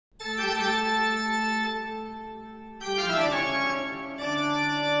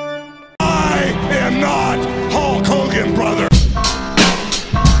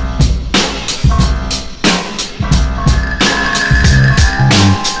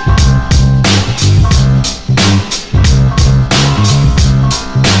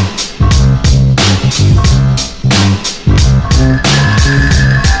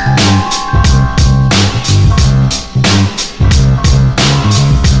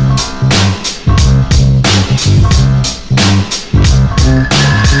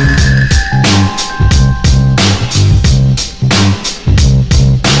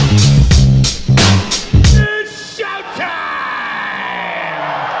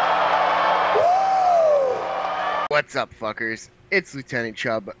What's up, fuckers? It's Lieutenant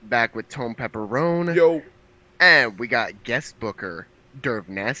Chubb back with Tone Pepperone, Yo, and we got guest booker Derv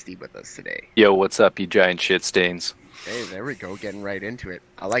Nasty with us today. Yo, what's up, you giant shit stains? Hey, there we go, getting right into it.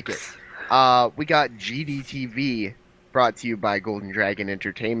 I like it. We got GDTV, brought to you by Golden Dragon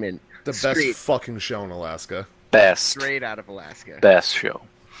Entertainment. the best fucking show in Alaska. Best. Straight out of Alaska. Best show.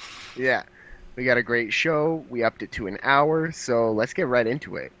 Yeah, we got a great show. We upped it to an hour, so let's get right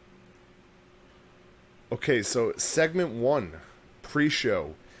into it. Okay, so segment 1,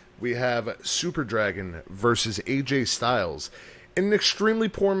 pre-show, we have Super Dragon versus AJ Styles in an extremely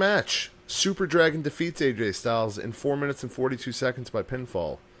poor match. Super Dragon defeats AJ Styles in 4 minutes and 42 seconds by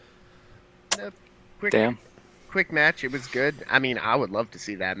pinfall. Quick match. It was good. I mean, I would love to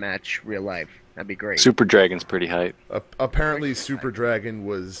see that match real life. That'd be great. Super Dragon's pretty hype. Apparently, Super Dragon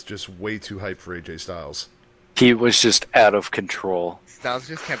was just way too hype for AJ Styles. He was just out of control. Styles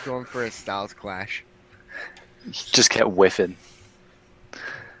just kept going for a Styles clash. He just kept whiffing.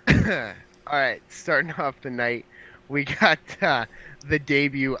 Alright, starting off the night, we got the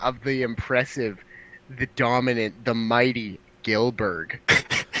debut of the impressive, the dominant, the mighty Gilbert.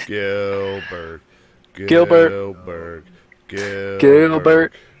 Gilbert.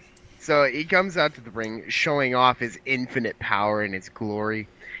 So he comes out to the ring, showing off his infinite power and his glory.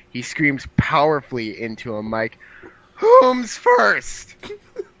 He screams powerfully into a mic, "Whom's first?"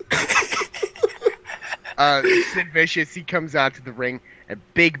 Sid Vicious, he comes out to the ring and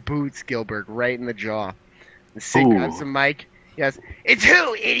big boots Gilbert right in the jaw. And Sid grabs the mic. He goes, "It's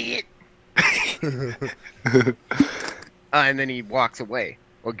who, idiot?" And then he walks away.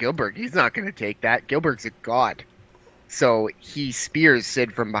 Well, Gilbert, he's not going to take that. Gilbert's a god. So he spears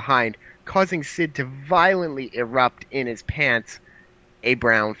Sid from behind, causing Sid to violently erupt in his pants a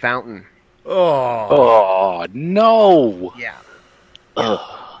brown fountain. Oh, no. Yeah.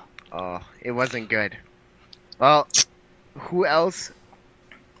 Ugh. Oh, it wasn't good. Well, who else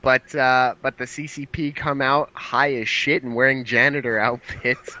but the CCP come out high as shit and wearing janitor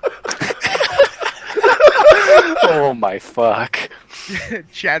outfits. Oh my fuck.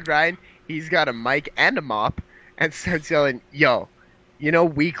 Chad Ryan, he's got a mic and a mop and starts yelling, "Yo, you know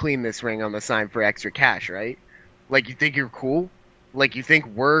we clean this ring on the sign for extra cash, right? Like, you think you're cool? Like, you think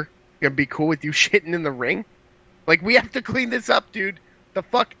we're gonna be cool with you shitting in the ring? Like, we have to clean this up, dude. The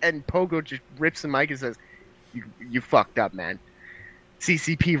fuck?" And Pogo just rips the mic and says, You fucked up, man."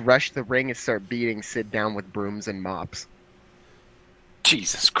 CCP rush the ring and start beating Sid down with brooms and mops.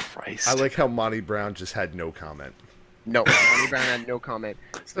 Jesus Christ. I like how Monty Brown just had no comment. No, Monty Brown had no comment.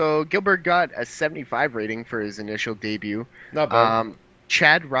 So Gilbert got a 75 rating for his initial debut. Not bad.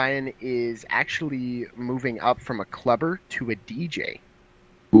 Chad Ryan is actually moving up from a clubber to a DJ.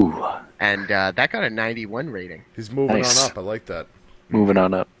 Ooh. And that got a 91 rating. He's moving Nice. on up. I like that. Moving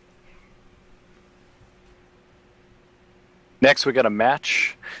on up. Next, we got a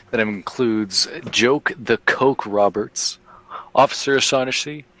match that includes Joke the Coke Roberts, Officer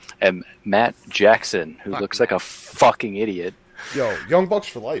O'Shaughnessy, and Matt Jackson, who looks like a fucking idiot. Yo, Young Bucks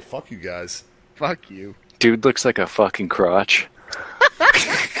for life. Fuck you guys. Fuck you. Dude looks like a fucking crotch.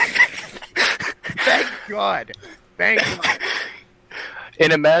 Thank God. Thank God.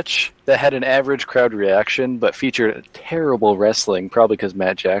 In a match that had an average crowd reaction, but featured terrible wrestling, probably because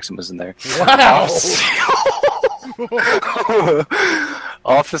Matt Jackson was in there. Wow.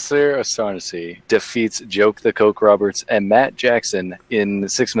 Officer O'Shaughnessy defeats Joke the Coke Roberts and Matt Jackson in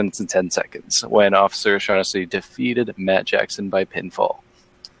 6 minutes and 10 seconds when Officer O'Shaughnessy defeated Matt Jackson by pinfall.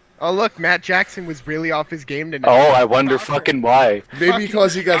 Oh, look, Matt Jackson was really off his game tonight. Oh, I wonder fucking why. Maybe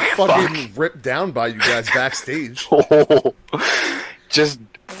because he got fucking ripped down by you guys backstage. Oh, just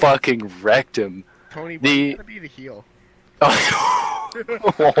fucking wrecked him. Tony, why gotta be the heel?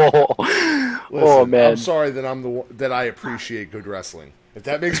 Oh man! I'm sorry that that I appreciate good wrestling. If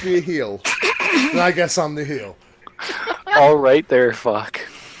that makes me a heel, then I guess I'm the heel. All right, there, fuck.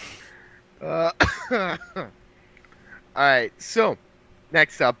 All right, so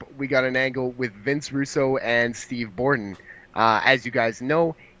next up, we got an angle with Vince Russo and Steve Borden. As you guys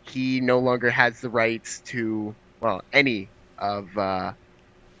know, he no longer has the rights to, well, any of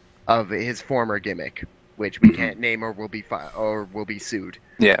his former gimmick, which we can't name or will be sued.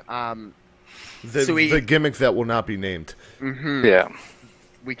 Yeah. The gimmick that will not be named. Mm-hmm. Yeah.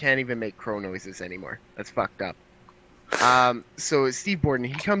 We can't even make crow noises anymore. That's fucked up. So Steve Borden,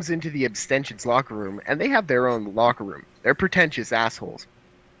 he comes into the Abstention's locker room, and they have their own locker room. They're pretentious assholes.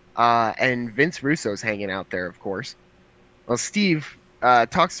 And Vince Russo's hanging out there, of course. Well, Steve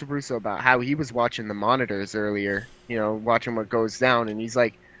talks to Russo about how he was watching the monitors earlier, watching what goes down, and he's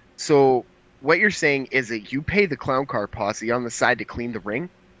like, "So what you're saying is that you pay the clown car posse on the side to clean the ring?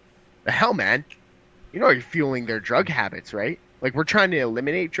 The hell, man. You know you're fueling their drug habits, right? Like we're trying to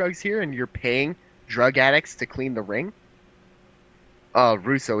eliminate drugs here, and you're paying drug addicts to clean the ring.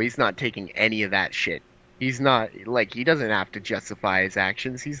 Russo, he's not taking any of that shit. He's not like he doesn't have to justify his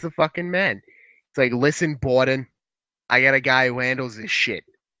actions. He's the fucking man. It's like, listen, Borden, I got a guy who handles this shit.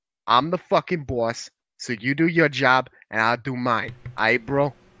 I'm the fucking boss, so you do your job and I'll do mine. Aight,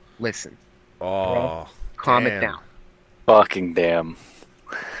 bro? Listen. Oh, Calm damn. it down. Fucking damn.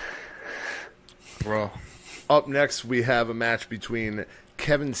 Bro. Up next, we have a match between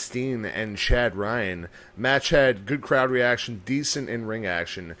Kevin Steen and Chad Ryan. Match had good crowd reaction, decent in-ring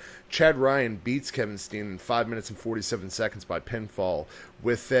action. Chad Ryan beats Kevin Steen in 5 minutes and 47 seconds by pinfall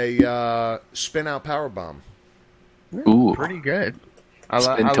with a spin-out powerbomb. Ooh. Pretty good.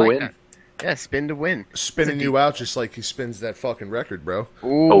 Spin to like win. that. Yeah, spin to win. Spinning you out just like he spins that fucking record, bro.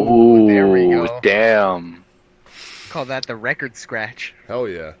 Ooh, there we go. Damn. Call that the record scratch. Hell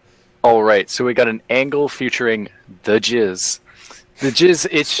yeah. All right, so we got an angle featuring the Jizz. The Jizz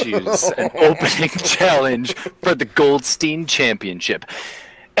issues an opening challenge for the Goldstein Championship.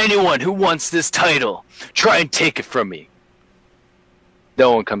 Anyone who wants this title, try and take it from me.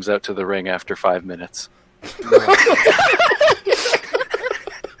 No one comes out to the ring after 5 minutes.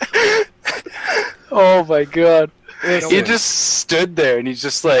 Oh my god. He just stood there and he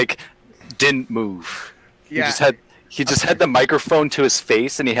just like didn't move. Yeah. He just had the microphone to his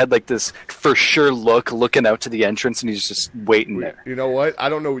face and he had like this for sure look looking out to the entrance and he's just waiting there. You know what? I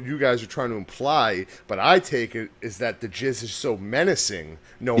don't know what you guys are trying to imply, but I take it is that the Jizz is so menacing,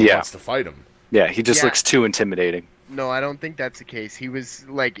 no one wants to fight him. Yeah, he just looks too intimidating. No, I don't think that's the case. He was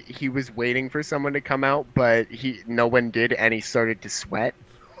waiting for someone to come out, but no one did, and he started to sweat.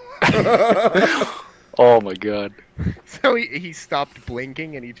 Oh my god. So he stopped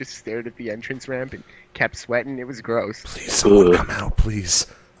blinking and he just stared at the entrance ramp and kept sweating. It was gross. Please, someone come out, please.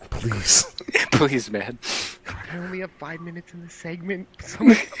 Please. Please, man. God, I only have 5 minutes in the segment.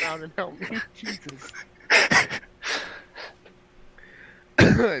 Someone come out and help me. Jesus.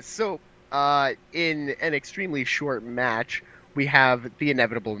 So, in an extremely short match, we have the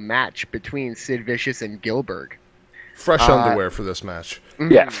inevitable match between Sid Vicious and Gilbert. Fresh underwear for this match.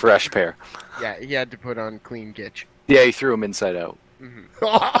 Yeah, fresh pair. Yeah, he had to put on clean gitch. Yeah, he threw him inside out.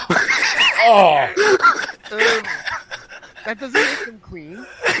 That doesn't make them clean.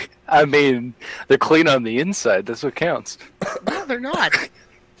 I mean, they're clean on the inside. That's what counts. No, they're not.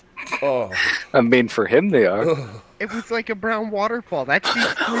 Oh. I mean, for him, they are. It was like a brown waterfall. That's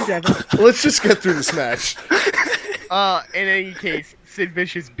the true devil. Let's just get through this match. In any case, Sid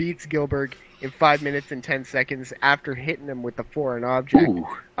Vicious beats Gilbert in 5 minutes and 10 seconds after hitting him with a foreign object. Ooh.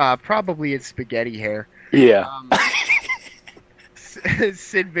 Probably his spaghetti hair. Yeah.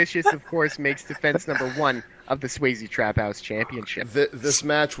 Sid Vicious, of course, makes defense number 1 of the Swayze Trap House Championship. This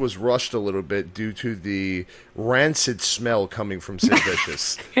match was rushed a little bit due to the rancid smell coming from Sid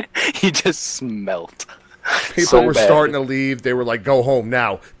Vicious. He just smelt. People were starting to leave. They were like, go home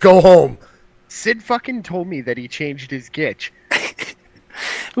now. Go home. Sid fucking told me that he changed his gitch.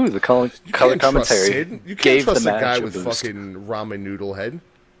 Ooh, the color commentary. Sid. You can't gave trust the a guy match with boost. fucking ramen noodle head.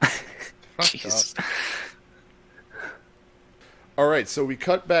 Jesus. All right, so we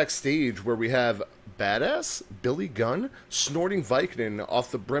cut backstage where we have Badass Billy Gunn snorting Vicodin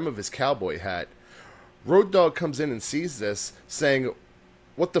off the brim of his cowboy hat. Road Dogg comes in and sees this, saying,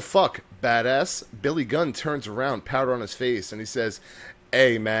 "What the fuck, Badass?" Billy Gunn turns around, powder on his face, and he says,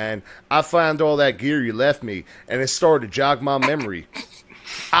 "Hey, man, I found all that gear you left me, and it started to jog my memory.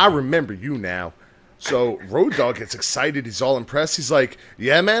 I remember you now." So Road Dogg gets excited. He's all impressed. He's like,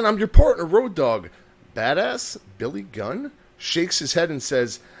 "Yeah, man, I'm your partner, Road Dogg." Badass Billy Gunn shakes his head and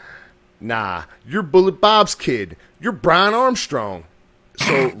says, "Nah, you're Bullet Bob's kid. You're Brian Armstrong."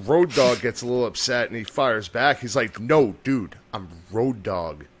 So Road Dogg gets a little upset and he fires back. He's like, "No, dude, I'm Road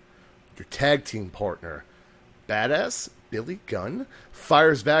Dogg, your tag team partner." Badass Billy Gunn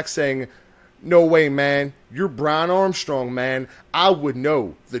fires back saying, "No way, man. You're Brian Armstrong, man. I would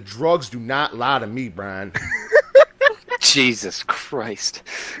know. The drugs do not lie to me, Brian." Jesus Christ.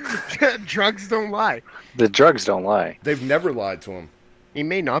 Drugs don't lie. The drugs don't lie. They've never lied to him. He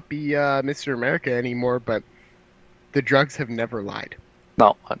may not be Mr. America anymore, but the drugs have never lied.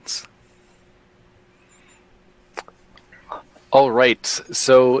 Not once. All right,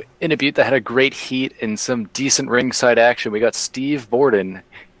 so in a beat that had a great heat and some decent ringside action, we got Steve Borden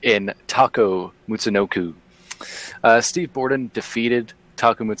in Taco Mutsunoku. Steve Borden defeated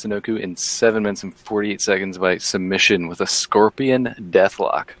Taco Mutsunoku in 7 minutes and 48 seconds by submission with a Scorpion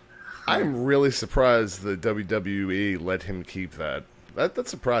Deathlock. I'm really surprised the WWE let him keep that. That's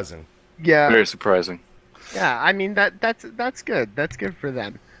surprising. Yeah. Very surprising. Yeah, I mean that's good. That's good for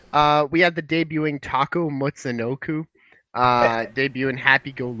them. We had the debuting Taco Mutsunoku. Debuting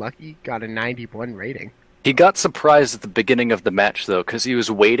Happy Go Lucky got a 91 rating. He got surprised at the beginning of the match, though, because he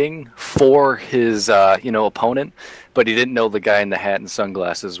was waiting for his, opponent, but he didn't know the guy in the hat and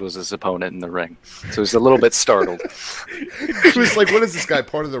sunglasses was his opponent in the ring. So he was a little bit startled. He was like, what is this guy,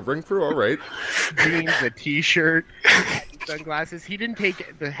 part of the ring crew? All right. Jeans, a t-shirt, sunglasses. He didn't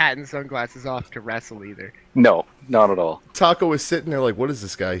take the hat and sunglasses off to wrestle either. No, not at all. Taco was sitting there like, what is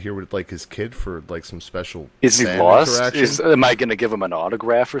this guy here with like his kid for like some special Is he fan lost? interaction? Am I going to give him an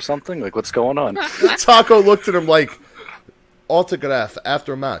autograph or something? Like, what's going on? Taco looked at him like, autograph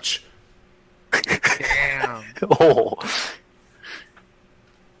after match. Damn. Oh.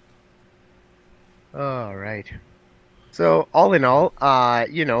 All right. So all in all,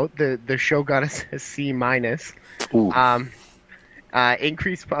 the show got us a C minus. Ooh.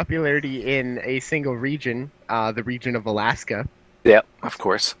 Increased popularity in a single region, the region of Alaska. Yeah, of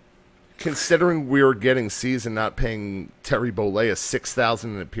course. Considering we were getting C's and not paying Terry Bollea $6,000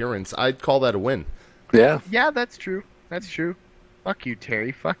 an appearance, I'd call that a win. Yeah. Yeah, that's true. That's true. Fuck you,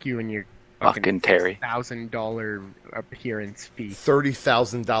 Terry. Fuck you and your Fucking Terry. $1,000 appearance fee.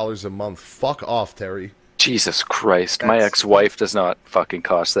 $30,000 a month. Fuck off, Terry. Jesus Christ. My That's- ex-wife does not fucking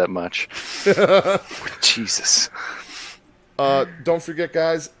cost that much. Jesus. Don't forget,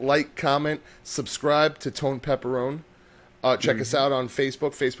 guys, like, comment, subscribe to Tone Pepperone. Check us out on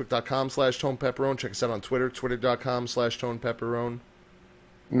Facebook, facebook.com/Tone Pepperone. Check us out on Twitter, twitter.com/Tone Pepperone.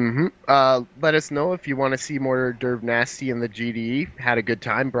 Let us know if you want to see more Derv Nasty in the GDE. Had a good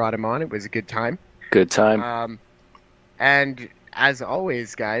time. Brought him on. It was a good time. Good time. And as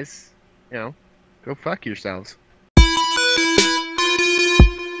always, guys, go fuck yourselves.